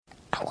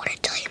I want to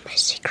tell you my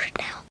secret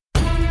now.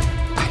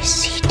 I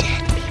see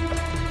dead people.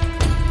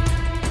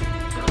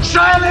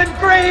 Silent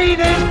Green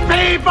is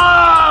people!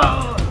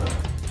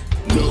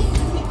 No.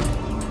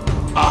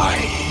 I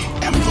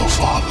am the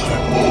Father.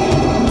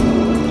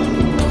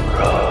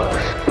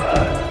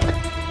 Rosebud.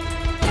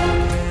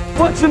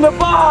 What's in the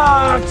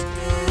box?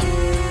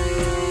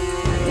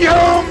 You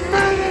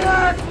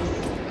maniac!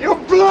 You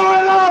blew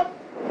it up!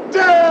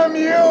 Damn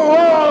you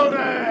all to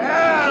hell!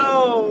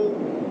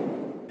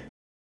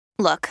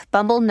 Look,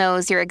 Bumble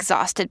knows you're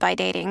exhausted by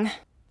dating.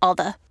 All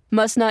the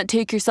must not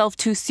take yourself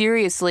too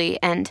seriously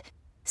and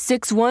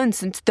 6'1"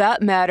 since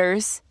that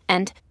matters.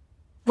 And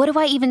what do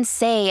I even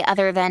say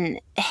other than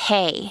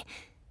hey?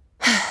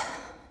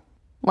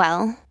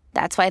 Well,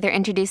 that's why they're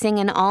introducing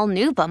an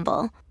all-new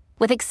Bumble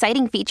with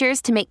exciting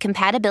features to make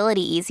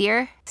compatibility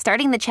easier,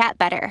 starting the chat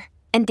better,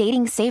 and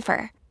dating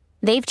safer.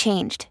 They've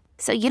changed,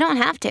 so you don't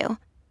have to.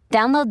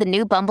 Download the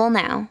new Bumble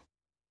now.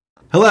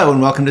 Hello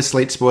and welcome to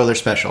Slate Spoiler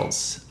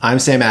Specials. I'm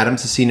Sam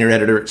Adams, a senior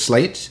editor at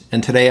Slate,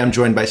 and today I'm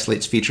joined by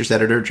Slate's features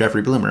editor,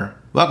 Jeffrey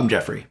Bloomer. Welcome,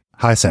 Jeffrey.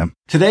 Hi, Sam.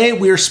 Today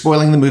we are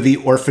spoiling the movie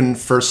Orphan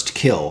First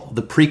Kill,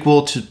 the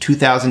prequel to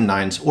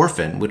 2009's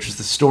Orphan, which is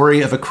the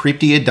story of a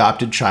creepy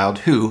adopted child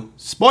who,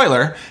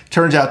 spoiler,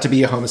 turns out to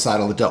be a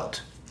homicidal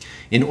adult.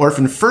 In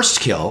Orphan First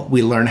Kill,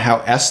 we learn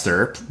how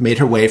Esther made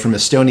her way from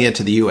Estonia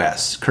to the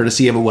U.S.,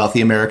 courtesy of a wealthy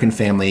American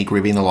family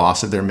grieving the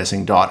loss of their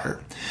missing daughter.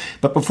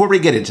 But before we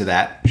get into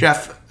that,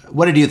 Jeff,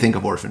 what did you think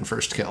of Orphan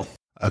First Kill?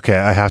 Okay,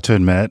 I have to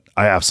admit,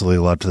 I absolutely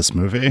loved this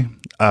movie.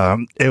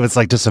 It was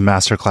like just a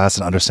masterclass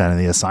in understanding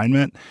the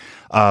assignment.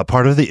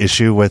 Part of the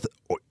issue with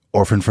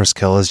Orphan First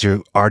Kill is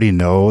you already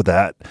know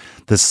that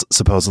this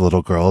supposed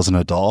little girl is an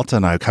adult,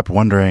 and I kept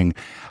wondering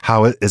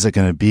how is it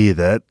going to be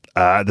that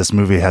this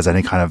movie has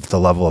any kind of the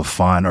level of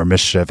fun or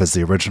mischief as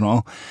the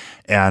original,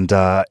 and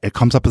it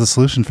comes up with a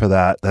solution for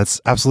that. That's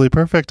absolutely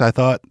perfect, I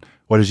thought.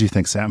 What did you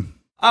think, Sam?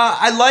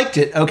 I liked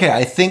it. Okay,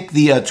 I think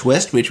the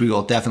twist, which we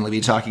will definitely be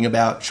talking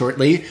about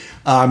shortly,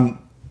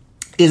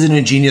 is an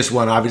ingenious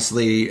one.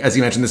 Obviously, as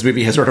you mentioned, this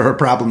movie has sort of a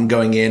problem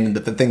going in, and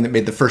the thing that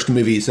made the first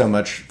movie so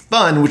much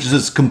fun, which is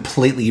this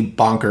completely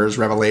bonkers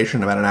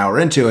revelation about an hour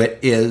into it,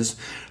 is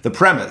the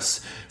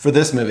premise for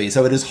this movie.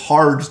 So it is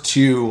hard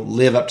to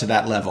live up to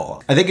that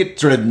level. I think it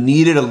sort of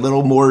needed a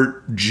little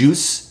more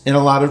juice in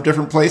a lot of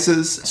different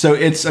places. So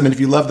if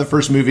you love the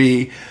first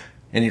movie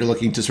and you're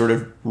looking to sort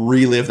of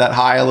relive that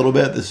high a little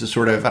bit, this is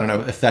sort of,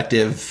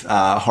 effective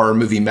horror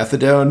movie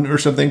methadone or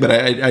something, but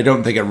I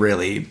don't think it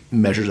really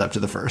measures up to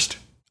the first.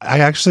 I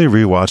actually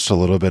rewatched a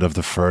little bit of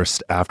the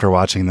first after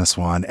watching this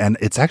one, and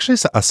it's actually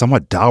a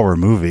somewhat dour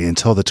movie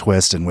until the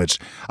twist, in which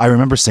I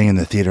remember seeing in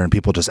the theater and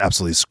people just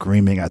absolutely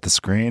screaming at the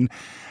screen.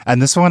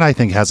 And this one, I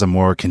think, has a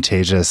more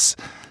contagious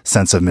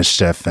sense of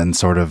mischief and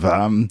sort of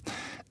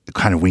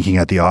kind of winking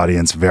at the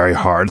audience very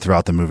hard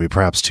throughout the movie,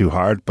 perhaps too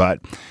hard. But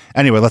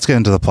anyway, let's get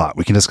into the plot.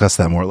 We can discuss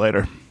that more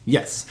later.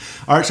 Yes.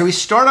 All right, so we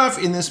start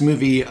off in this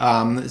movie.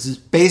 This is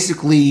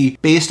basically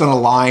based on a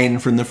line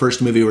from the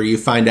first movie where you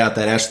find out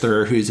that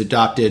Esther, who's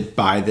adopted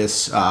by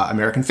this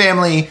American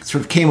family,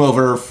 sort of came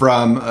over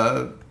from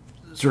a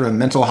sort of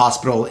mental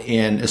hospital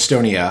in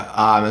Estonia.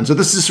 And so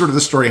this is sort of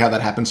the story how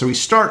that happened. So we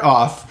start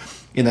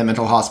off in that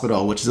mental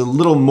hospital, which is a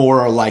little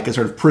more like a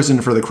sort of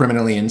prison for the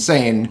criminally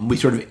insane. We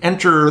sort of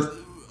enter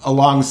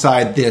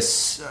alongside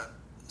this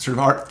sort of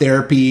art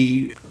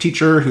therapy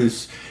teacher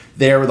who's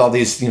there with all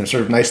these,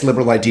 sort of nice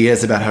liberal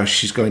ideas about how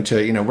she's going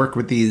to, work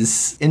with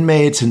these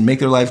inmates and make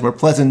their lives more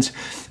pleasant,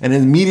 and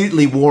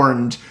immediately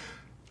warned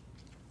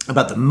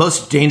about the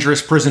most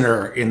dangerous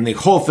prisoner in the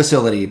whole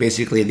facility,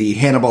 basically the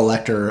Hannibal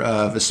Lecter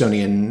of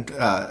Estonian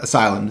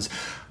asylums,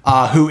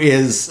 who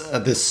is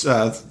this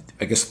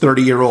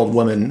 30-year-old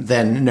woman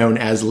then known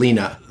as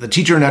Lena. The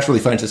teacher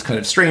naturally finds this kind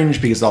of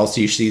strange because all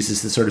she sees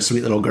is this sort of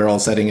sweet little girl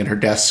sitting at her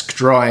desk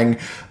drawing.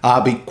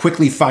 We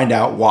quickly find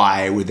out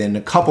why. Within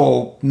a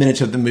couple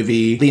minutes of the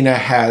movie, Lena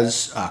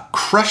has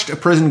crushed a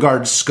prison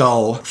guard's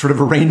skull, sort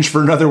of arranged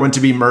for another one to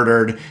be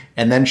murdered,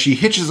 and then she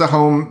hitches a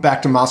home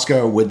back to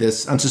Moscow with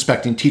this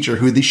unsuspecting teacher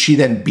who she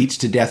then beats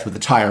to death with a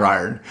tire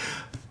iron.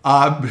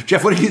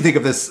 Jeff, what do you think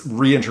of this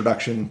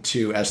reintroduction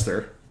to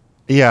Esther?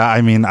 Yeah,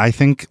 I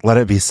think let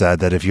it be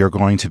said that if you're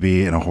going to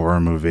be in a horror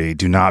movie,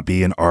 do not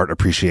be an art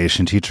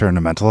appreciation teacher in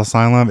a mental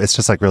asylum. It's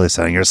just like really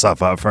setting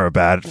yourself up for a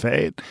bad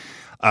fate.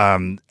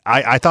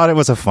 I thought it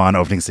was a fun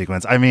opening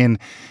sequence.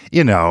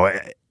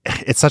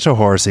 It's such a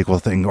horror sequel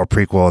thing, or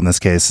prequel in this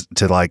case,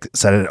 to like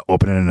set it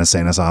open in an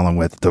insane asylum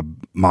with the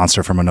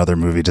monster from another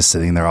movie just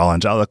sitting there all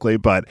angelically.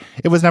 But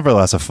it was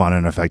nevertheless a fun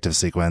and effective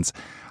sequence.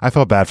 I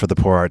felt bad for the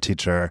poor art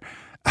teacher.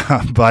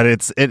 But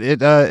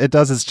it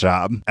does its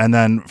job. And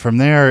then from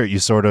there,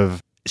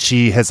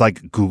 she has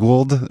like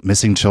Googled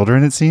missing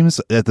children, it seems,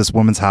 at this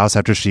woman's house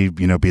after she,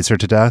 beats her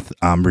to death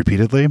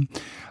repeatedly.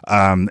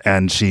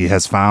 And she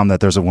has found that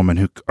there's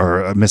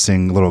a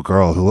missing little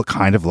girl who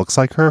kind of looks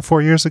like her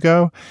 4 years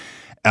ago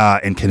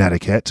in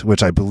Connecticut,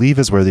 which I believe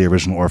is where the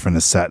original Orphan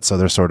is set. So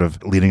they're sort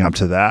of leading up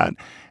to that.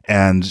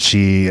 And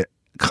she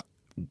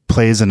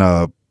plays in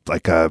a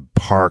like a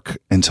park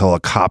until a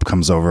cop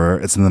comes over.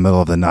 It's in the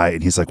middle of the night.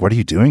 And he's like, what are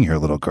you doing here,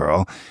 little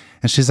girl?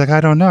 And she's like, I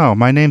don't know.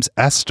 My name's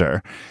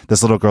Esther.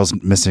 This little girl's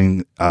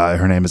missing.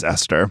 Her name is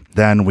Esther.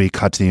 Then we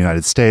cut to the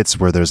United States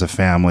where there's a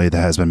family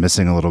that has been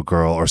missing a little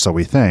girl, or so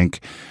we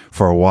think,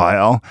 for a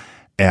while.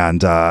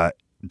 And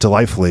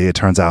delightfully, it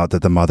turns out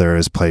that the mother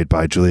is played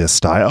by Julia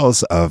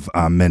Stiles of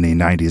many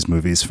 90s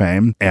movies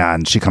fame.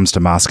 And she comes to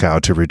Moscow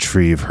to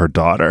retrieve her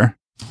daughter.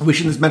 We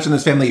should mention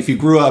this family. If you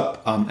grew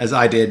up, as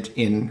I did,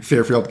 in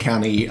Fairfield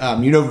County,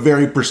 you know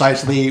very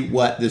precisely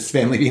what this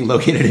family being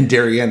located in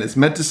Darien is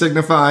meant to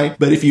signify.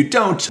 But if you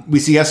don't, we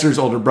see Esther's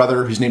older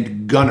brother, who's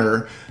named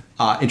Gunnar,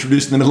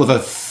 introduced in the middle of a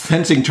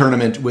fencing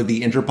tournament with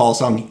the Interpol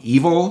song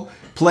Evil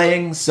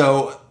playing.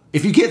 So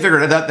if you can't figure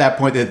it out at that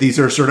point that these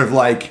are sort of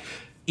like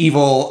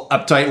evil,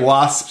 uptight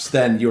wasps,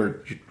 then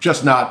you're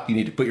just not, you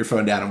need to put your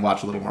phone down and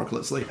watch a little more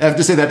closely. I have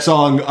to say that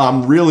song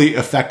really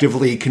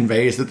effectively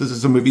conveys that this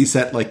is a movie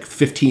set like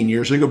 15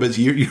 years ago, but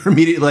you're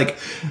immediately like,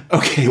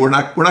 okay, we're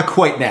not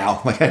quite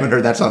now. Like I haven't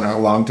heard that song in a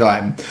long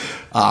time.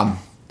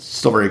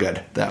 Still very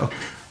good though.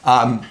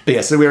 But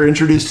yeah, so we are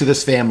introduced to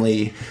this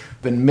family,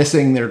 been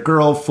missing their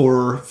girl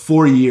for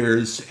 4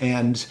 years,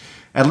 and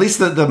at least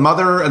the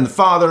mother and the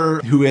father,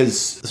 who is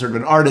sort of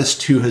an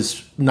artist who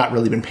has not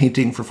really been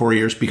painting for 4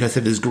 years because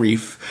of his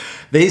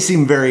grief, they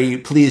seem very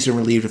pleased and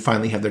relieved to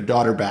finally have their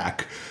daughter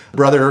back.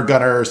 Brother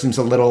Gunnar seems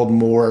a little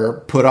more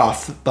put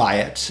off by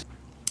it.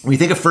 We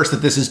think at first that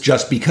this is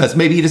just because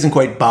maybe he doesn't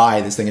quite buy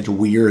this thing. It's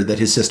weird that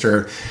his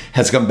sister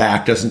has come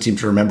back, doesn't seem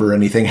to remember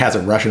anything, has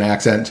a Russian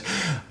accent.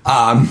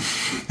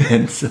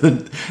 And so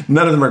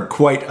none of them are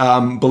quite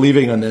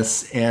believing on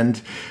this.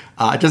 And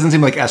it doesn't seem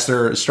like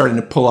Esther is starting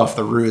to pull off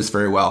the ruse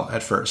very well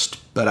at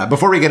first. But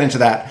before we get into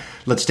that,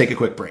 let's take a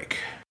quick break.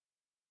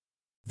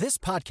 This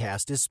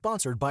podcast is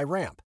sponsored by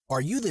Ramp.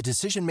 Are you the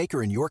decision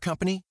maker in your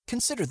company?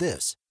 Consider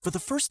this. For the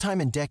first time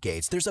in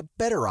decades, there's a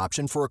better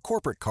option for a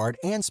corporate card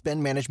and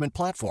spend management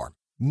platform.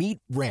 Meet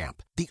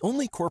Ramp, the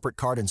only corporate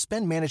card and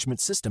spend management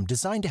system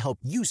designed to help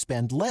you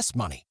spend less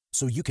money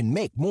so you can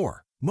make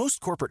more.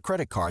 Most corporate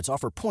credit cards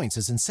offer points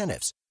as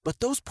incentives, but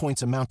those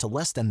points amount to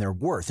less than their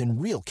worth in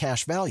real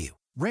cash value.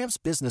 Ramp's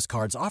business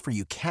cards offer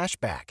you cash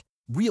back,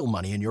 real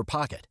money in your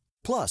pocket.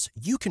 Plus,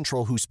 you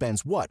control who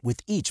spends what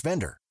with each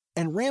vendor.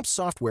 And Ramp's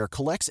software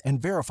collects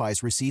and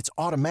verifies receipts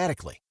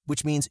automatically,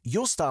 which means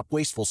you'll stop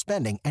wasteful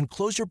spending and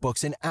close your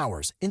books in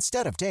hours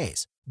instead of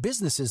days.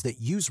 Businesses that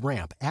use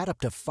Ramp add up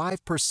to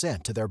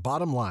 5% to their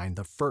bottom line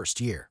the first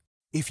year.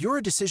 If you're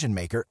a decision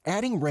maker,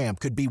 adding Ramp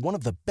could be one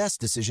of the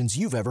best decisions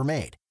you've ever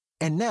made.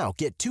 And now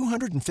get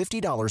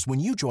 $250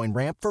 when you join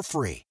Ramp for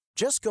free.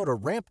 Just go to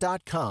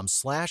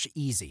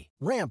ramp.com/easy.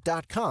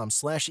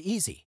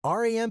 Ramp.com/easy.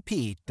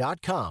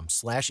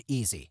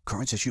 RAMP.com/easy.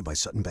 Cards issued by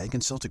Sutton Bank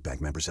and Celtic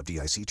Bank, members of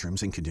FDIC.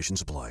 Terms and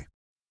conditions apply.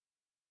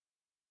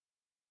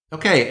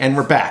 Okay, and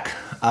we're back.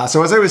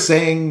 So as I was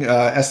saying,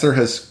 Esther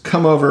has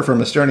come over from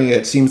Estonia.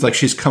 It seems like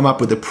she's come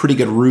up with a pretty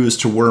good ruse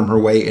to worm her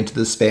way into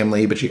this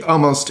family, but she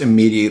almost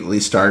immediately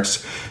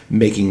starts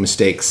making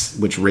mistakes,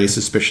 which raise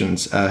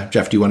suspicions.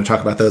 Jeff, do you want to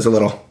talk about those a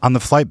little? On the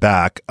flight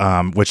back,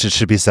 which it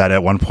should be said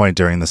at one point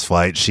during this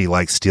flight, she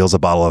like steals a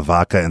bottle of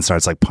vodka and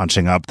starts like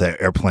punching up the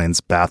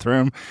airplane's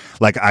bathroom.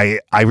 Like I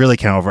really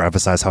can't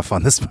overemphasize how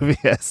fun this movie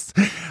is.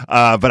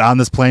 But on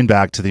this plane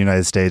back to the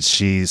United States,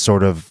 she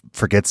sort of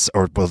forgets,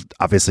 or well,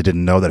 obviously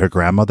didn't know that her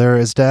grandmother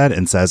is dead,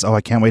 and says, oh,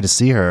 I can't wait to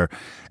see her.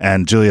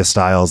 And Julia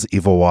Stiles,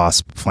 evil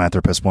wasp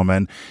philanthropist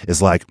woman,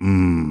 is like,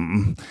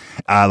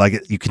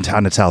 like you can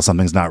kind of tell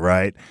something's not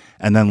right.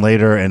 And then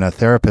later in a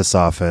therapist's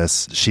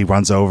office, she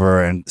runs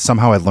over and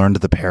somehow I learned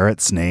the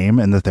parrot's name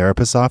in the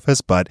therapist's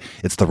office, but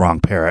it's the wrong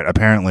parrot.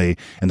 Apparently,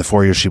 in the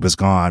 4 years she was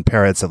gone,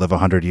 parrots that live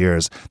 100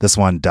 years, this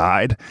one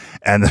died,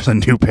 and there's a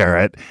new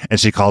parrot, and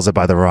she calls it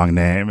by the wrong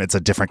name. It's a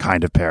different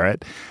kind of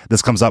parrot.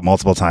 This comes up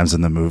multiple times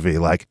in the movie,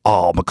 like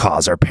all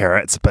macaws are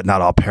parrots, but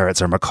not all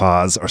parrots are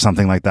macaws, or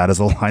something like that is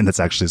a line that's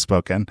actually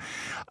spoken.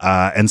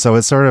 And so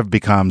it sort of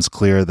becomes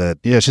clear that,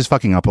 yeah, she's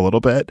fucking up a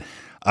little bit.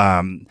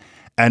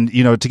 And,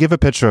 you know, to give a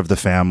picture of the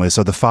family,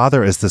 so the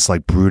father is this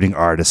like brooding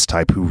artist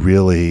type who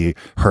really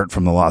hurt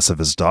from the loss of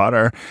his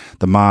daughter.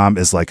 The mom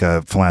is like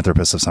a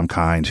philanthropist of some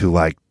kind who,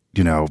 like,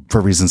 you know,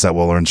 for reasons that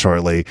we'll learn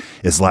shortly,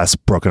 is less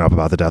broken up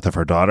about the death of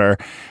her daughter.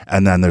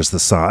 And then there's the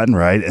son,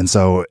 right? And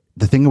so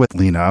the thing with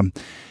Lena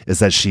is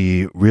that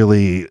she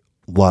really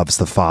loves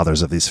the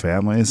fathers of these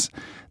families.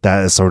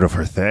 That is sort of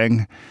her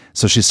thing.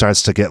 So she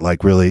starts to get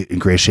like really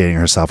ingratiating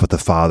herself with the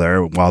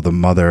father, while the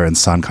mother and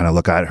son kind of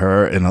look at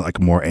her in a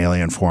like more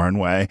alien, foreign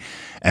way.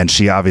 And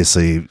she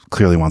obviously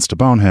clearly wants to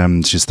bone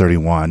him. She's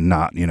 31,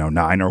 not,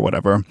 9 or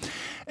whatever.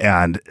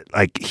 And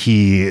like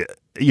he,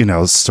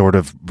 sort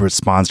of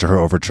responds to her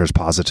overtures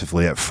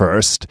positively at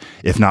first,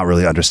 if not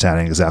really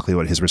understanding exactly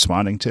what he's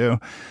responding to.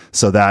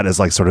 So that is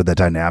like sort of the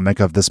dynamic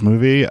of this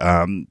movie.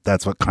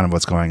 That's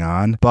what's going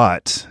on.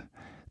 But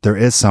there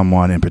is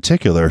someone in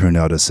particular who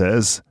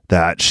notices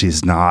that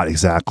she's not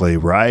exactly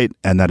right,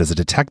 and that is a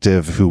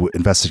detective who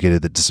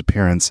investigated the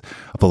disappearance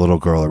of a little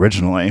girl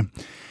originally.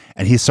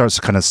 and he starts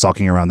kind of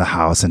sulking around the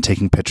house and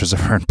taking pictures of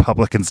her in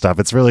public and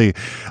stuff. It's really,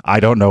 I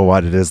don't know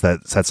what it is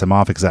that sets him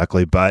off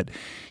exactly, but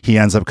he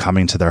ends up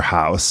coming to their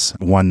house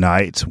one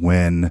night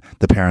when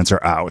the parents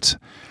are out.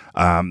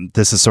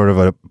 This is sort of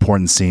an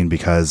important scene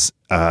because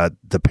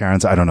the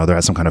parents, I don't know, they're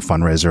at some kind of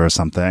fundraiser or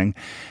something,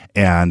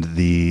 and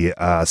the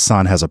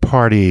son has a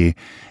party,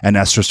 and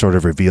Esther sort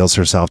of reveals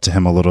herself to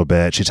him a little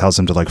bit. She tells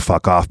him to like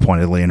fuck off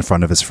pointedly in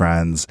front of his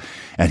friends,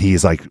 and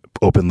he's like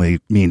openly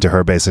mean to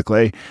her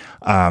basically.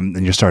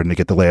 And you're starting to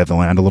get the lay of the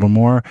land a little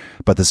more.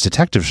 But this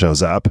detective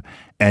shows up,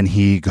 and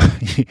he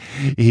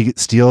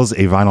steals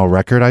a vinyl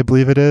record, I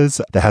believe it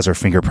is, that has her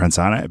fingerprints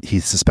on it.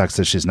 He suspects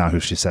that she's not who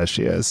she says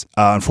she is.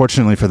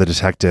 Unfortunately for the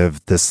detective,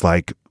 this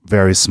like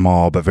very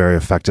small but very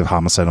effective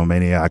homicidal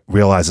maniac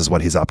realizes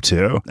what he's up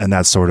to. And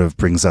that sort of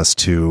brings us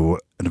to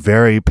a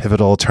very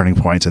pivotal turning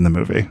point in the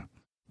movie.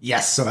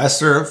 Yes, so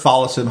Esther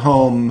follows him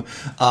home.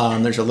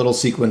 There's a little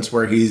sequence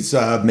where he's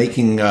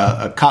making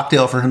a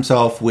cocktail for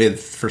himself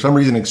with, for some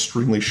reason, an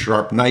extremely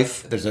sharp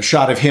knife. There's a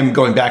shot of him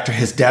going back to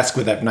his desk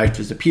where that knife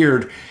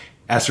disappeared.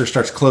 Esther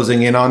starts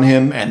closing in on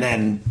him, and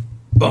then,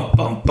 bum,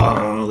 bum,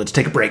 bum, let's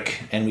take a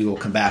break, and we will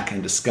come back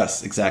and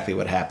discuss exactly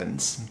what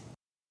happens.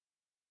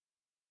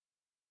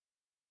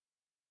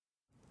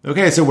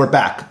 Okay, so we're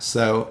back.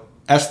 So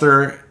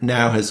Esther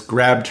now has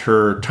grabbed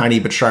her tiny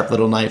but sharp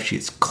little knife.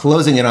 She's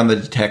closing in on the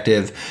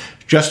detective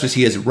just as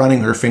he is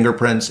running her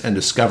fingerprints and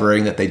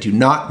discovering that they do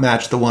not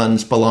match the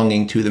ones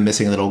belonging to the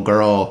missing little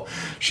girl.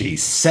 She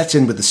sets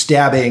in with the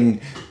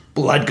stabbing.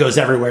 Blood goes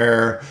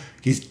everywhere.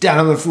 He's down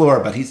on the floor,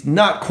 but he's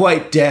not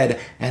quite dead.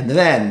 And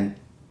then,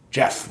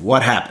 Jeff,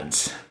 what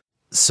happens?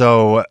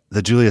 So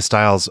the Julia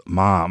Stiles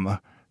mom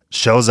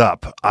shows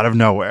up out of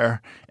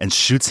nowhere and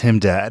shoots him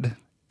dead.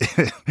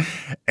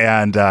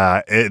 And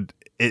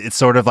it's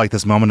sort of like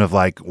this moment of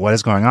like, what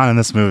is going on in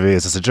this movie?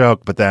 Is this a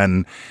joke? But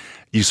then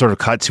you sort of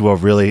cut to a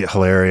really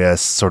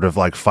hilarious sort of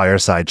like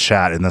fireside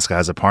chat in this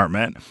guy's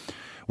apartment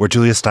where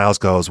Julia Stiles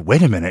goes,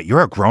 wait a minute,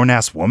 you're a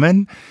grown-ass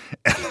woman?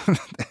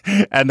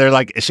 And they're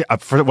like,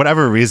 for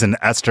whatever reason,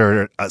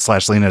 Esther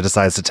 / Lena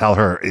decides to tell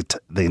her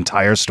the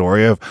entire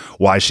story of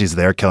why she's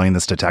there killing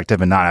this detective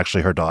and not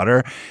actually her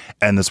daughter.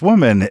 And this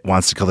woman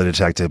wants to kill the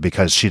detective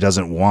because she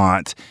doesn't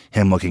want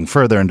him looking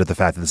further into the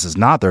fact that this is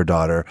not their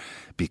daughter,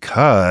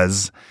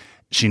 because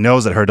she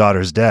knows that her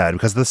daughter's dead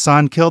because the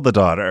son killed the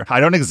daughter. I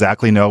don't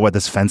exactly know what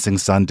this fencing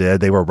son did.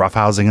 They were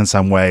roughhousing in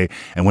some way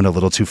and went a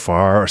little too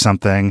far or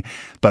something.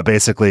 But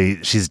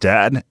basically, she's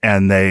dead,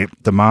 and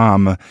the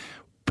mom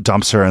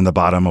dumps her in the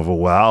bottom of a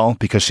well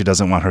because she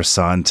doesn't want her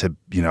son to,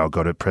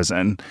 go to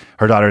prison.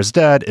 Her daughter is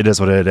dead. It is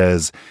what it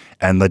is.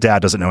 And the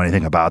dad doesn't know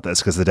anything about this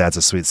because the dad's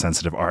a sweet,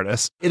 sensitive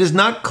artist. It is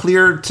not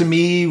clear to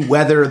me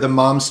whether the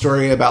mom's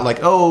story about like,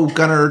 oh,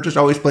 Gunnar just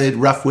always played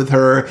rough with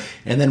her,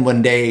 and then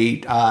one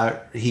day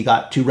he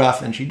got too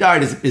rough and she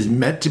died is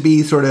meant to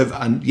be sort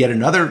of yet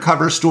another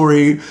cover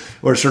story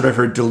or sort of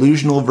her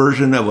delusional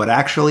version of what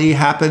actually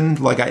happened.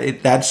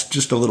 Like that's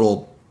just a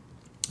little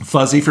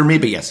fuzzy for me.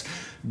 But yes,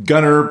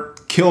 Gunnar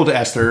killed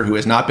Esther, who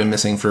has not been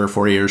missing for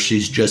 4 years.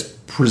 She's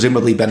just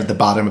presumably been at the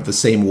bottom of the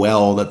same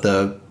well that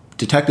the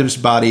detective's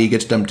body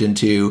gets dumped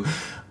into.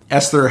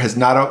 Esther has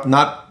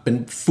not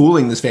been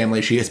fooling this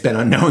family. She has been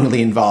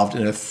unknowingly involved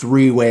in a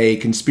 3-way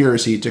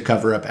conspiracy to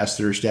cover up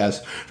Esther's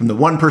death from the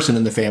one person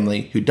in the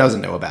family who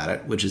doesn't know about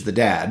it, which is the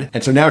dad.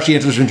 And so now she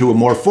enters into a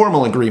more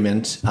formal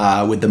agreement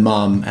with the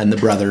mom and the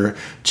brother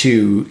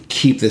to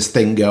keep this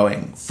thing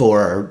going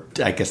for,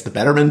 I guess, the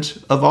betterment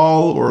of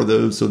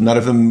all, so none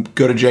of them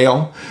go to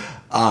jail.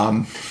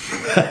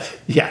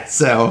 Yeah,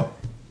 so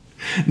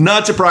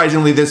not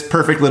surprisingly, this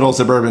perfect little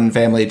suburban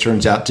family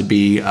turns out to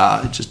be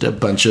just a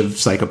bunch of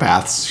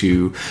psychopaths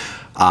who,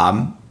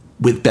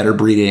 with better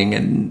breeding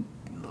and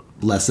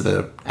less of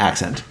an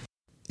accent.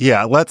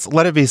 Yeah,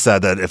 let it be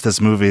said that if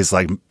this movie's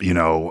like,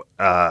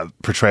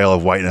 portrayal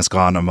of whiteness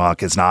gone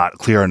amok is not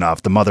clear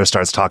enough, the mother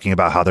starts talking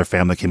about how their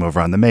family came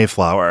over on the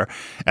Mayflower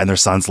and their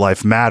son's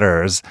life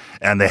matters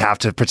and they have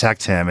to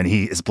protect him and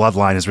his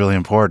bloodline is really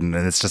important.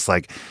 And it's just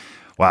like,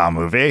 wow,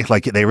 movie.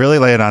 Like they really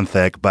lay it on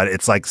thick, but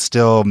it's like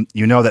still,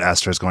 that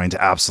Esther is going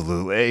to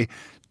absolutely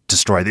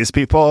destroy these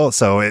people.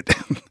 So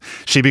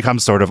she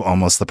becomes sort of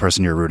almost the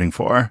person you're rooting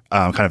for,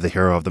 kind of the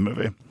hero of the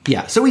movie.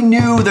 Yeah. So we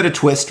knew that a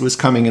twist was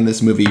coming in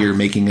this movie. You're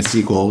making a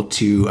sequel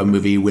to a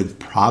movie with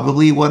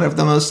probably one of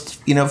the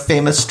most,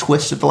 famous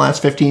twists of the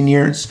last 15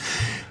 years.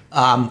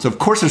 So of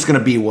course there's going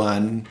to be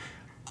one.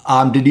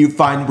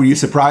 Were you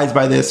surprised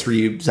by this? Were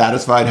you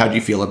satisfied? How do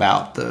you feel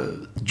about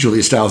the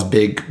Julia Stiles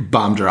big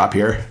bomb drop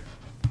here?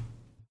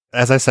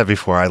 As I said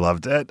before, I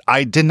loved it.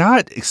 I did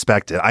not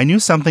expect it. I knew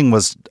something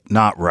was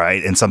not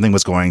right and something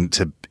was going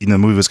to, the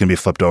movie was going to be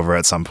flipped over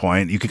at some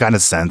point. You could kind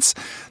of sense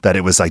that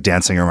it was like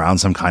dancing around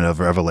some kind of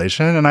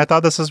revelation. And I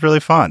thought this was really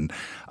fun.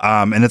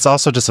 And it's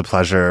also just a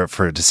pleasure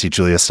to see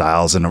Julia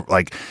Stiles and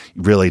like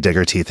really dig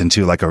her teeth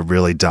into like a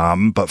really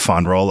dumb but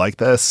fun role like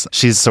this.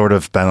 She's sort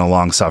of been a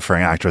long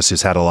suffering actress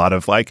who's had a lot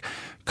of like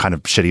kind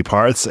of shitty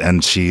parts,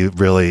 and she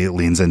really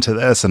leans into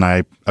this. And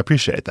I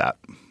appreciate that.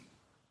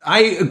 I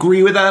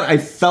agree with that. I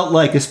felt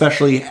like,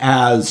 especially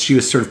as she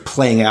was sort of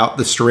playing out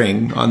the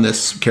string on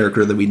this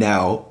character that we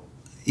now,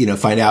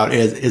 find out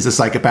is a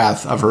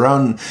psychopath of her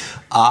own,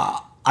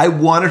 I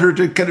wanted her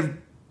to kind of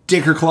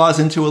dig her claws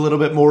into a little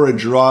bit more and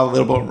draw a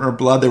little bit more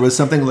blood. There was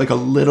something like a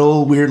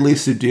little weirdly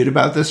subdued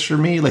about this for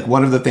me. Like,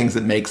 one of the things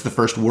that makes the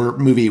first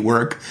movie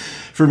work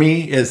for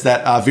me is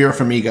that Vera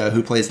Farmiga,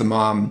 who plays the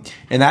mom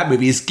in that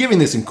movie, is giving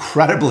this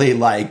incredibly,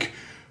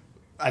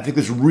 I think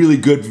this really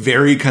good,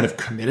 very kind of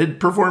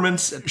committed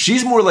performance.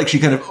 She's more like she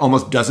kind of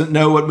almost doesn't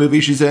know what movie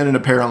she's in, and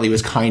apparently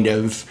was kind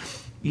of,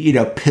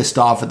 pissed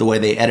off at the way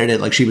they edited it.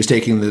 Like, she was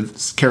taking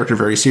the character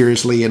very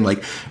seriously and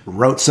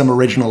wrote some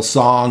original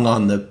song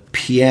on the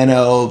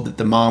piano that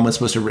the mom was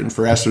supposed to have written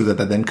for Esther that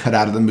they then cut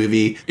out of the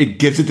movie. It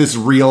gives it this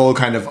real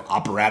kind of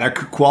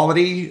operatic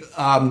quality.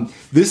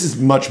 This is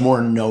much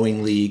more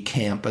knowingly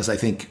camp, as I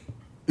think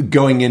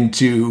going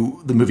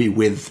into the movie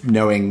with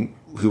knowing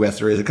who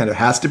Esther is, it kind of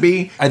has to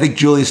be. I think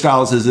Julia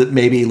Stiles is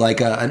maybe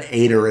an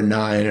 8 or a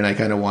 9, and I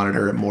kind of wanted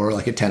her at more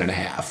like a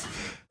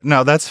 10.5.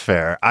 No, that's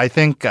fair. I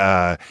think,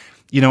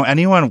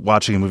 anyone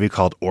watching a movie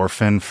called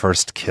Orphan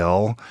First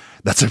Kill,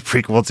 that's a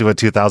prequel to a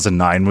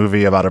 2009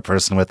 movie about a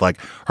person with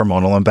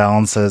hormonal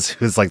imbalances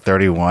who's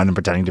 31 and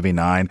pretending to be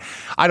 9.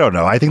 I don't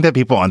know. I think that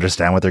people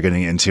understand what they're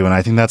getting into, and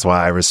I think that's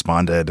why I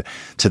responded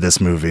to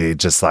this movie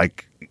just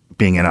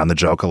being in on the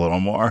joke a little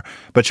more.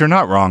 But you're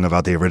not wrong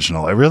about the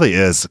original. It really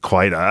is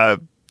quite a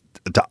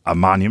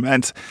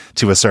monument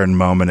to a certain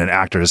moment and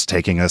actors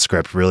taking a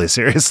script really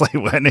seriously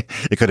when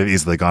it could have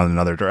easily gone in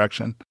another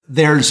direction.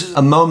 There's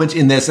a moment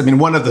in this,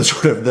 one of the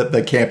sort of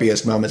the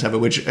campiest moments of it,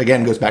 which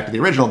again goes back to the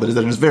original, but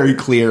it's very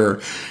clear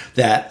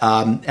that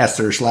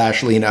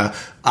Esther/Lena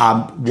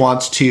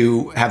wants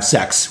to have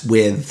sex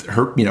with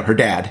her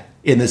dad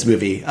in this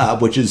movie,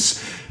 which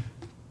is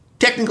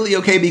technically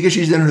okay because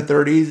she's in her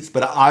 30s,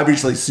 but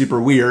obviously super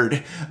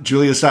weird.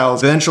 Julia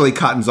Stiles eventually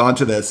cottons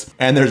onto this,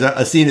 and there's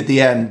a scene at the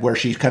end where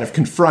she kind of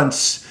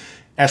confronts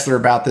Esther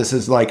about this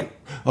as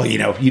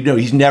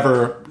he's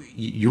never,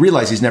 you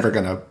realize he's never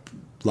gonna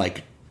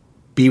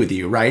be with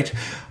you, right?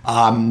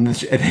 And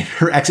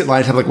her exit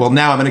lines have well,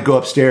 now I'm gonna go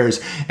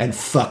upstairs and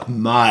fuck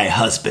my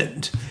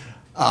husband.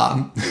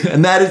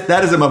 And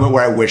that is a moment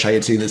where I wish I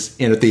had seen this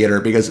in a theater,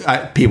 because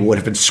people would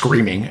have been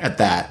screaming at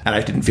that, and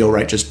I didn't feel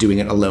right just doing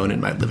it alone in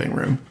my living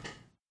room.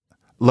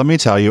 Let me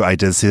tell you, I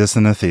did see this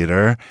in the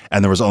theater,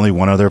 and there was only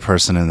one other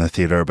person in the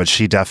theater, but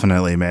she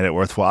definitely made it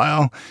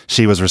worthwhile.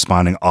 She was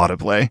responding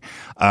audibly.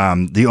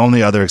 The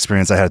only other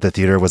experience I had at the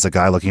theater was a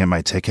guy looking at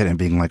my ticket and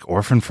being like,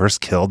 "Orphan First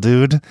Kill,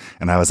 dude?"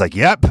 And I was like,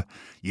 yep,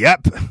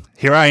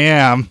 here I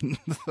am.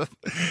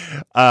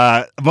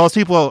 Most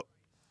people...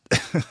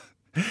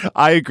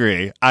 I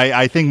agree.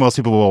 I think most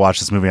people will watch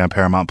this movie on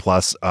Paramount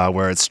Plus,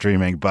 where it's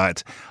streaming.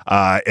 But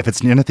if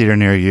it's in a theater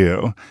near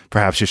you,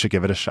 perhaps you should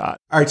give it a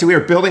shot. All right, so we are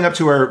building up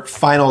to our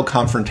final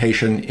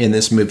confrontation in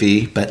this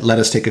movie, but let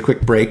us take a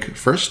quick break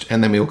first,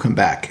 and then we will come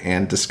back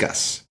and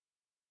discuss.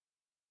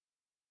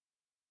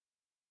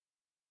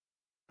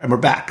 And we're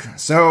back.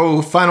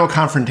 So, final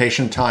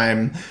confrontation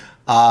time.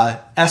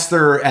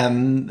 Esther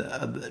and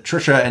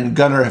Trisha and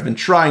Gunnar have been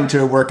trying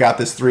to work out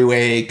this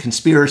three-way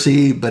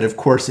conspiracy, but of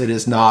course it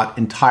is not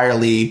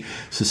entirely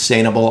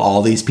sustainable.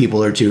 All these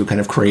people are too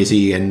kind of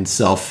crazy and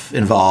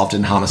self-involved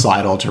and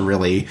homicidal to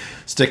really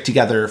stick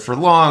together for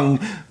long.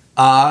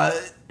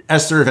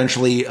 Esther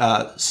eventually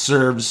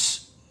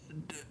serves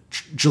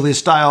Julia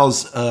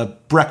Stiles a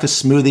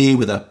breakfast smoothie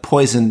with a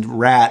poisoned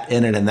rat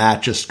in it, and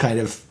that just kind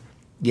of,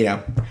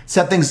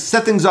 set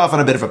things off on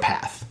a bit of a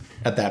path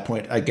at that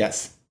point, I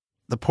guess.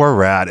 The poor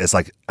rat is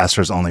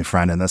Esther's only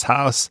friend in this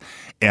house.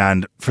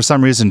 And for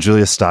some reason,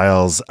 Julia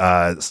Stiles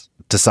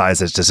decides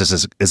that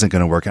this isn't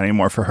going to work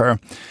anymore for her.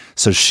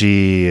 So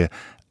she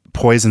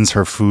poisons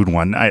her food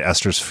one night,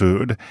 Esther's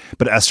food.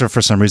 But Esther,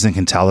 for some reason,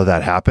 can tell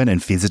that happened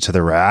and feeds it to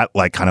the rat,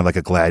 kind of like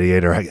a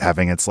gladiator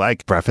having its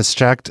breakfast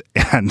checked.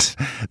 And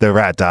the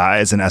rat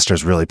dies, and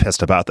Esther's really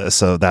pissed about this.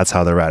 So that's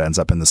how the rat ends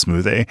up in the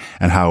smoothie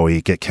and how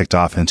we get kicked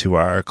off into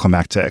our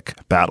climactic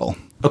battle.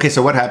 Okay,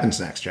 so what happens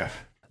next,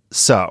 Jeff?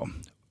 So...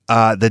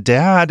 the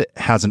dad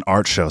has an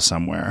art show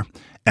somewhere,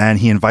 and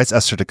he invites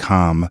Esther to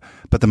come,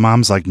 but the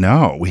mom's like,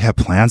 no, we have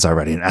plans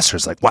already. And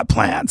Esther's like, what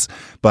plans?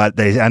 But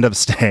they end up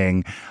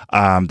staying.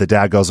 The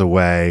dad goes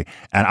away,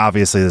 and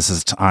obviously this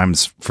is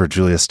times for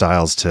Julia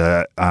Stiles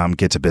to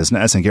get to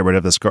business and get rid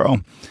of this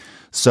girl.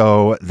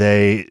 So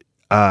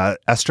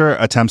Esther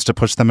attempts to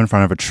push them in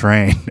front of a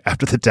train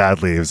after the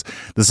dad leaves.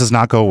 This does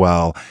not go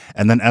well.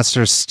 And then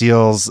Esther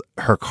steals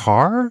her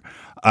car,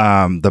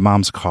 the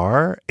mom's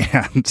car,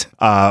 and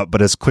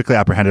but is quickly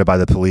apprehended by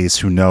the police,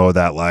 who know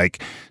that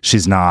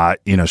she's not,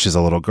 she's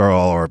a little girl,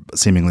 or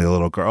seemingly a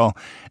little girl,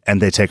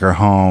 and they take her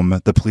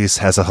home. The police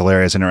has a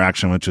hilarious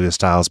interaction with Julia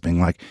Stiles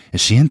being like, is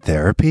she in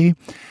therapy?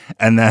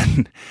 And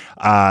then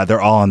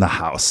they're all in the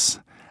house,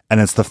 and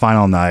it's the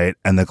final night,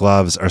 and the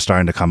gloves are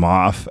starting to come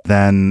off.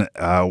 Then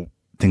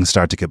things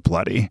start to get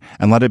bloody.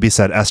 And let it be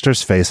said,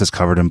 Esther's face is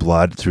covered in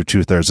blood through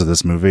 2/3 of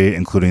this movie,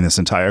 including this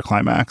entire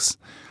climax.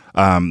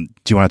 Do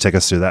you want to take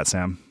us through that,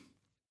 Sam?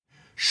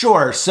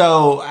 Sure.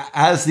 So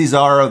as these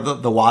are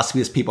the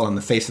waspiest people on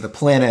the face of the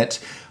planet,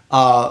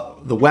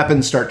 the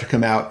weapons start to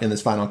come out in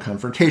this final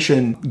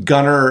confrontation.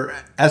 Gunnar,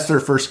 Esther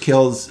first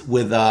kills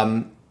with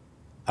a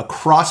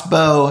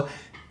crossbow,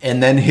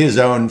 and then his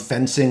own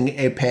fencing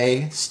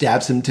épée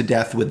stabs him to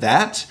death with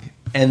that.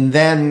 And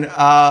then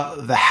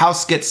the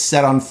house gets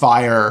set on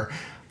fire.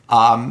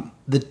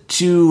 The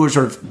two are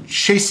sort of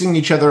chasing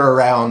each other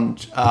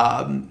around,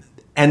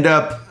 end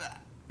up,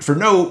 for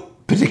no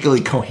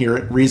particularly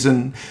coherent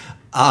reason,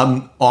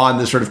 on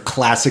the sort of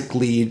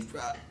classically,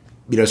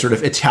 sort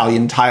of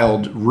Italian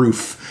tiled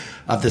roof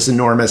of this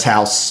enormous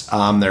house.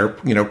 They're,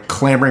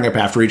 clambering up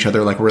after each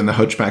other like we're in the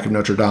Hunchback of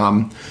Notre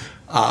Dame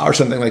or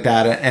something like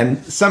that.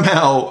 And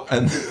somehow,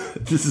 and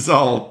this is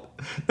all,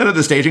 none of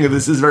the staging of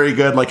this is very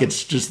good. Like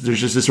there's just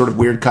this sort of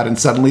weird cut, and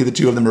suddenly the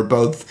two of them are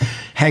both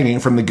hanging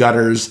from the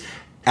gutters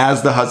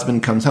as the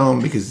husband comes home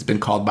because he's been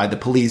called by the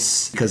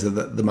police because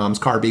of the mom's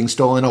car being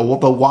stolen. Oh,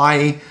 but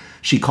why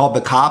she called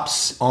the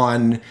cops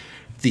on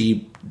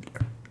the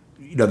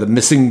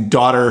missing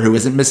daughter who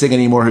isn't missing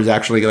anymore, who's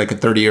actually like a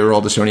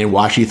 30-year-old Estonian,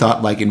 why she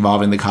thought like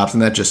involving the cops in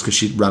that just because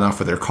she'd run off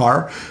with her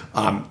car,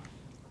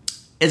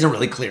 isn't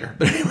really clear.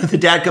 But when the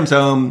dad comes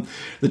home,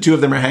 the two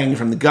of them are hanging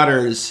from the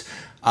gutters.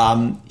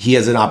 He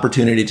has an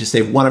opportunity to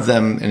save one of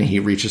them, and he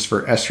reaches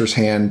for Esther's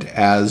hand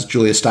as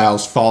Julia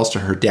Stiles falls to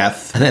her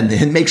death. And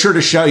then make sure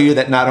to show you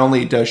that not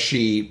only does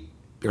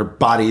her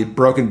body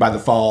broken by the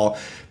fall,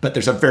 but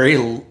there's a very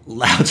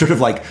loud sort of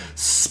like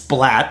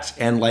splat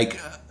and like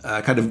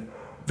kind of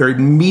very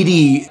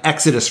meaty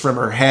exodus from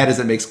her head as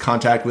it makes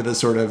contact with a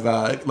sort of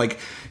like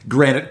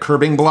granite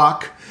curbing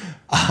block.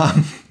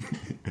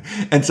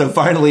 And so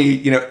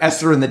finally,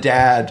 Esther and the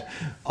dad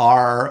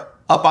are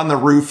up on the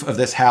roof of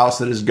this house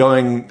that is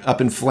going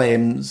up in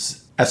flames.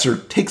 Esther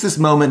takes this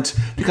moment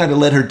to kind of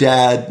let her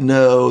dad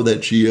know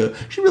that she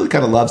really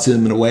kind of loves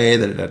him in a way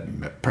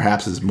that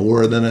perhaps is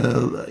more than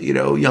a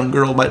young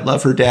girl might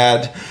love her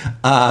dad.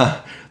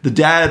 The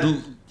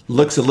dad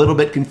looks a little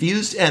bit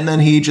confused, and then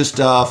he just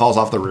falls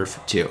off the roof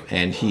too,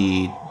 and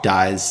he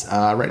dies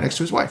right next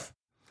to his wife.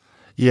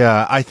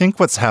 Yeah, I think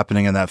what's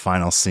happening in that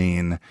final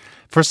scene,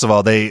 first of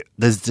all, the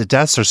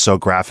deaths are so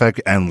graphic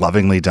and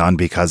lovingly done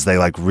because they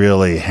like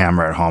really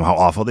hammer at home how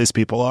awful these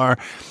people are.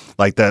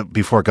 Like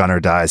before Gunnar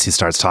dies, he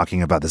starts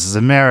talking about this is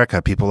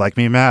America, people like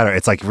me matter.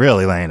 It's like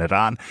really laying it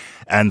on.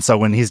 And so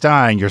when he's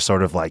dying, you're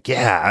sort of like,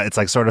 yeah, it's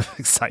like sort of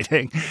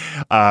exciting.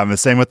 The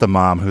same with the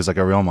mom, who's like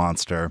a real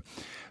monster.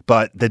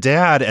 But the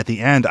dad at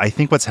the end, I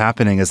think what's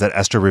happening is that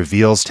Esther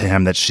reveals to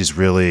him that she's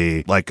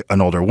really like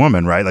an older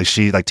woman, right? Like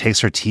she like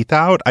takes her teeth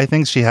out. I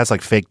think she has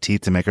like fake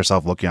teeth to make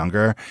herself look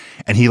younger.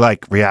 And he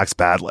like reacts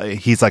badly.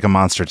 He's like a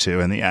monster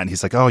too in the end.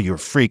 He's like, oh, you're a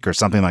freak or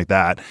something like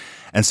that.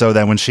 And so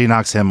then when she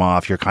knocks him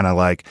off, you're kind of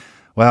like,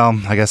 well,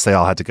 I guess they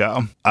all had to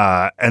go.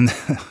 And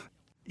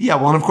yeah,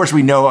 well, and of course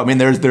we know, I mean,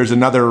 there's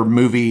another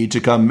movie to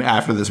come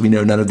after this. We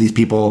know none of these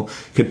people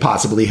could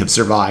possibly have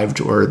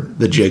survived, or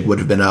the jig would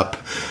have been up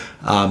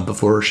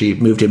before she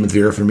moved in with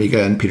Vera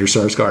Farmiga and Peter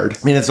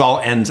Sarsgaard. I mean, this all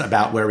ends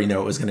about where we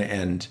know it was going to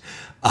end.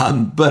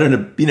 But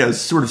in a,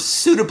 sort of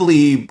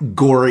suitably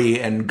gory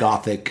and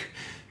gothic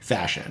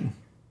fashion.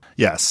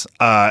 Yes.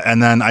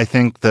 And then I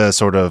think the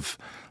sort of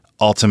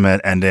ultimate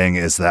ending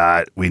is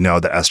that we know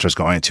that Esther's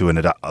going to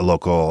a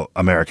local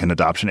American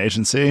adoption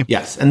agency.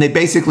 Yes, and they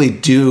basically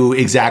do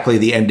exactly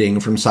the ending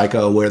from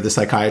Psycho, where the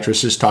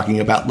psychiatrist is talking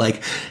about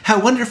like how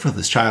wonderful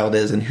this child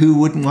is and who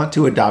wouldn't want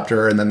to adopt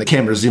her, and then the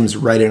camera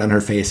zooms right in on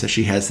her face as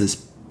she has this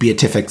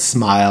beatific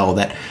smile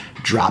that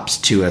drops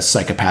to a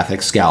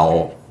psychopathic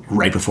scowl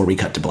right before we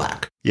cut to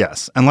black.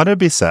 Yes, and let it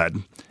be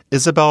said,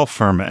 Isabel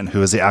Fuhrman,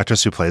 who is the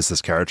actress who plays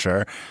this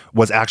character,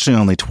 was actually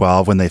only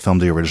 12 when they filmed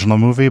the original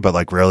movie, but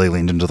like really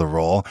leaned into the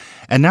role.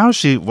 And now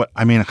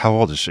how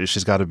old is she?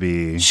 She's got to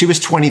be... She was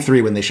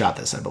 23 when they shot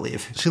this, I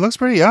believe. She looks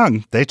pretty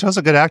young. They chose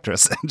a good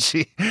actress, and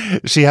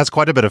she has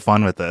quite a bit of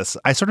fun with this.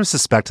 I sort of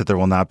suspect that there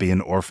will not be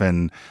an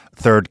orphan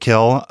third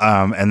kill,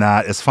 and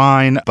that is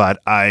fine,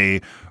 but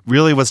I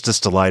really was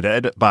just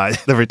delighted by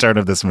the return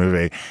of this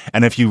movie.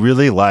 And if you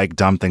really like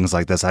dumb things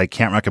like this, I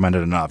can't recommend it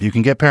enough. You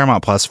can get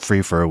Paramount Plus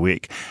free for a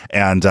week,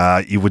 and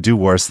you would do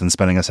worse than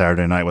spending a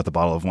Saturday night with a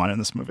bottle of wine in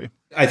this movie.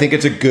 I think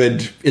it's a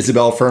good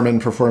Isabel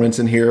Fuhrman performance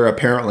in here.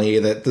 Apparently,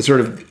 that the sort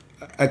of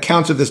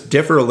accounts of this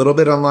differ a little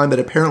bit online, but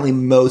apparently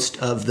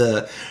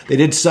they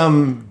did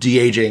some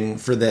de-aging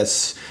for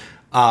this.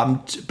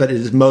 But it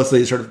is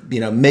mostly sort of,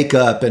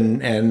 makeup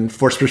and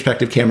forced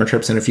perspective camera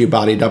trips and a few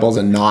body doubles,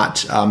 and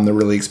not the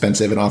really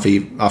expensive and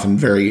often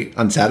very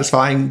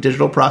unsatisfying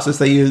digital process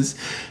they use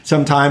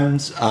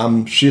sometimes.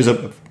 She is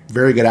a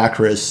very good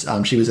actress.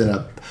 She was in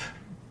a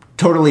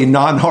totally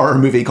non-horror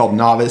movie called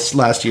Novice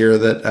last year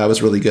that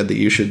was really good, that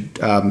you should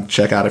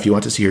check out if you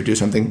want to see her do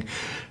something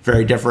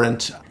very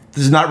different.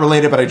 This is not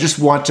related, but I just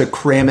want to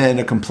cram in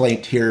a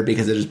complaint here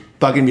because it is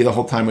bugging me the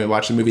whole time we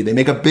watch the movie. They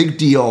make a big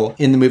deal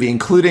in the movie,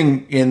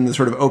 including in the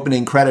sort of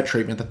opening credit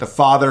treatment, that the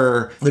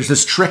father, there's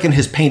this trick in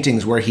his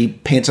paintings where he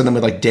paints on them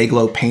with like day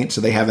glow paint,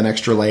 so they have an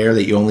extra layer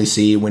that you only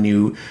see when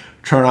you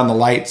turn on the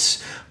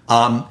lights.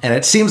 And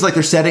it seems like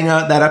they're setting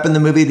that up in the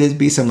movie to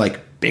be some like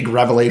big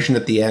revelation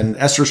at the end.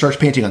 Esther starts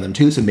painting on them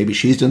too, so maybe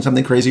she's done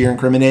something crazy or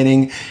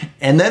incriminating.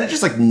 And then it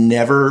just like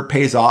never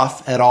pays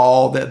off at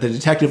all. The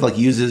detective like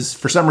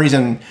for some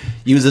reason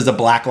uses a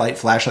blacklight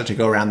flashlight to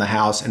go around the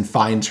house and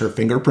finds her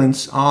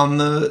fingerprints on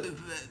the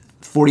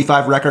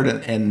 45 record,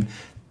 and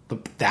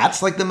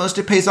that's like the most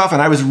it pays off.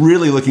 And I was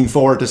really looking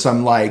forward to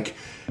some like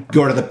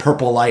go to the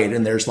purple light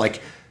and there's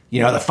like,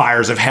 you know, the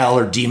fires of hell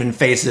or demon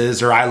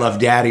faces or I love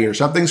daddy or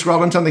something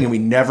scrawled on something, and we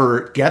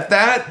never get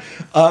that.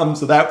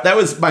 So that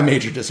was my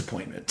major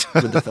disappointment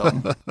with the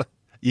film.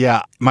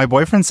 Yeah, my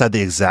boyfriend said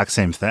the exact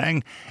same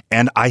thing.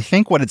 And I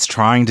think what it's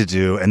trying to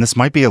do, and this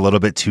might be a little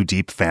bit too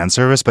deep fan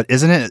service, but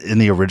isn't it in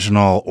the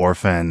original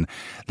Orphan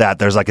that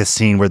there's like a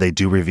scene where they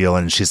do reveal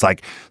and she's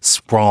like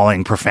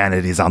scrawling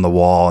profanities on the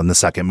wall in the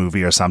second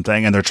movie or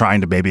something, and they're trying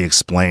to maybe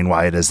explain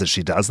why it is that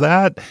she does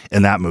that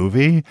in that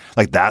movie?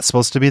 Like that's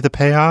supposed to be the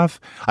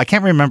payoff? I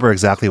can't remember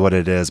exactly what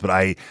it is, but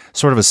I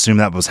sort of assumed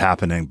that was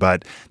happening.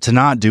 But to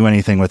not do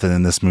anything with it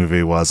in this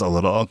movie was a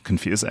little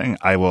confusing,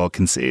 I will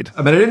concede.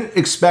 I mean, I didn't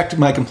expect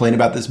my complaint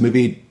about this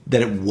movie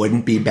that it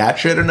wouldn't be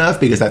batshit enough,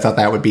 because I thought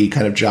that would be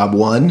kind of job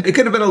one. It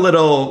could have been a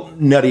little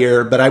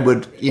nuttier, but I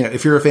would, you know,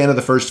 if you're a fan of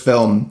the first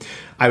film,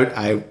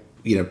 I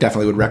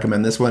definitely would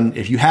recommend this one.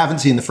 If you haven't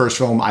seen the first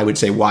film, I would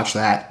say watch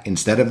that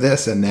instead of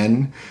this, and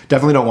then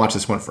definitely don't watch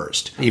this one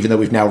first, even though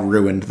we've now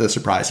ruined the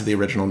surprise of the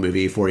original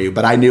movie for you.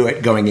 But I knew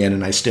it going in,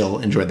 and I still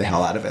enjoyed the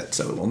hell out of it,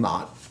 so it will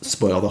not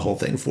spoil the whole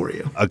thing for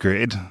you.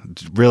 Agreed.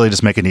 Really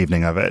just make an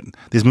evening of it.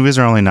 These movies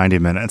are only 90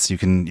 minutes. You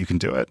can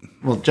do it.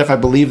 Well, Jeff, I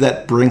believe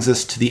that brings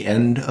us to the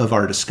end of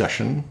our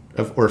discussion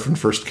of Orphan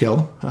First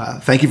Kill.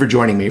 Thank you for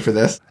joining me for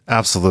this.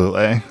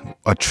 Absolutely.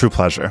 A true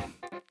pleasure.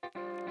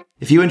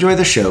 If you enjoy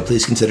the show,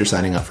 please consider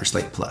signing up for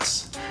Slate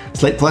Plus.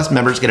 Slate Plus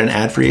members get an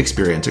ad-free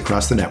experience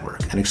across the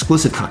network and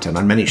exclusive content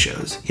on many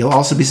shows. You'll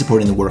also be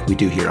supporting the work we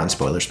do here on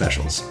Spoiler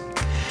Specials.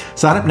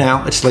 Sign up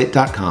now at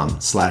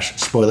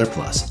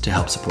slate.com/spoilerplus to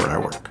help support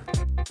our work.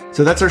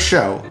 So that's our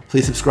show.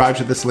 Please subscribe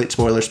to the Slate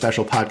Spoiler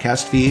Special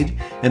podcast feed.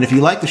 And if you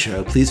like the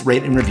show, please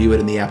rate and review it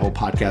in the Apple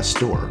Podcast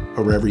Store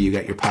or wherever you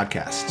get your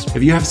podcasts.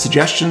 If you have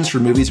suggestions for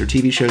movies or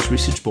TV shows we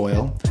should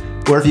spoil,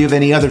 or if you have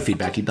any other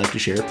feedback you'd like to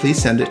share,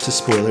 please send it to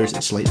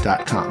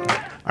spoilers@slate.com.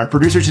 Our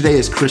producer today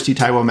is Christy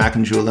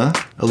Taiwo-Macanjula.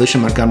 Alicia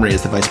Montgomery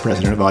is the Vice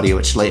President of Audio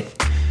at Slate.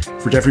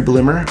 For Jeffrey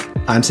Bloomer,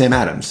 I'm Sam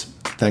Adams.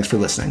 Thanks for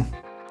listening.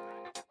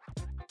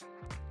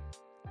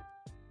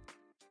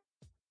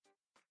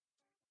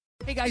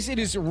 Hey guys, it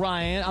is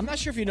Ryan. I'm not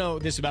sure if you know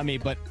this about me,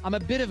 but I'm a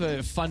bit of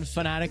a fun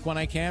fanatic when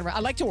I can. I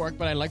like to work,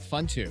 but I like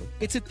fun too.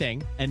 It's a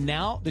thing. And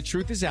now the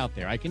truth is out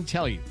there. I can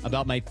tell you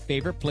about my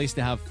favorite place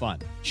to have fun.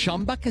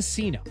 Chumba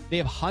Casino. They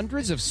have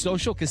hundreds of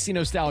social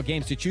casino style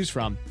games to choose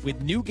from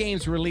with new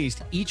games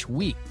released each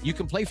week. You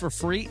can play for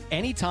free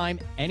anytime,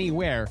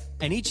 anywhere.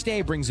 And each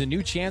day brings a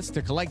new chance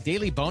to collect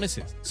daily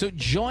bonuses. So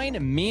join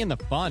me in the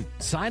fun.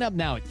 Sign up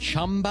now at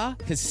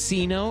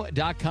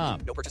ChumbaCasino.com.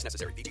 No purchase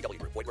necessary. VGW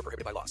Group. Void where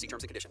prohibited by law. See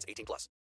terms and conditions. 18+.